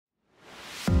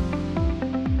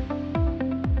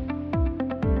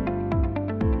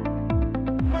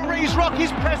Maryse Rock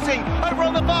is pressing over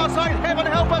on the far side. Heaven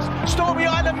help us, Stormy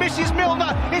Island. Mrs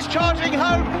Milner is charging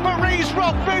home. Maryse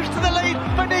Rock moves to the lead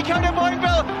for Nico de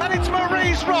Boinville, and it's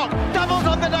Maryse Rock doubles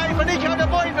on the day for Nico de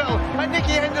Boinville and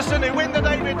Nicky Henderson who win the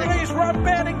day. Maryse Rock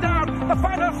bearing down the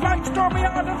final flight. Stormy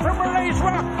Island from Maryse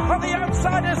Rock on the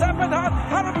outside is Epitaph.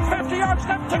 150 yards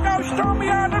left to go. Stormy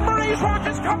Island. Maryse Rock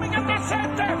is coming in the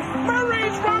centre.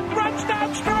 Maryse Rock runs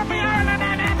down Stormy Island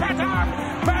and Epitaph.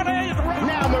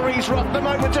 Now Maryse Rock, the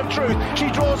moment of truth. She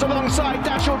draws alongside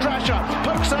Dashel Drasher,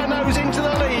 pokes her nose into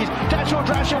the lead. Dashel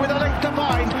Drasher with a length to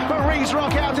find. Maryse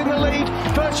Rock out in the lead.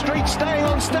 First Street staying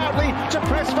on stoutly to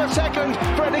press for second.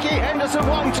 For Nicky Henderson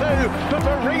 1-2. But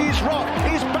Maryse Rock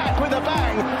is back with a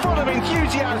bang, full of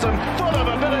enthusiasm, full of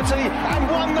ability, and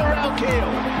won the Route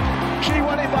Kiel. She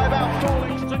won it by about 4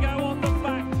 lengths to go.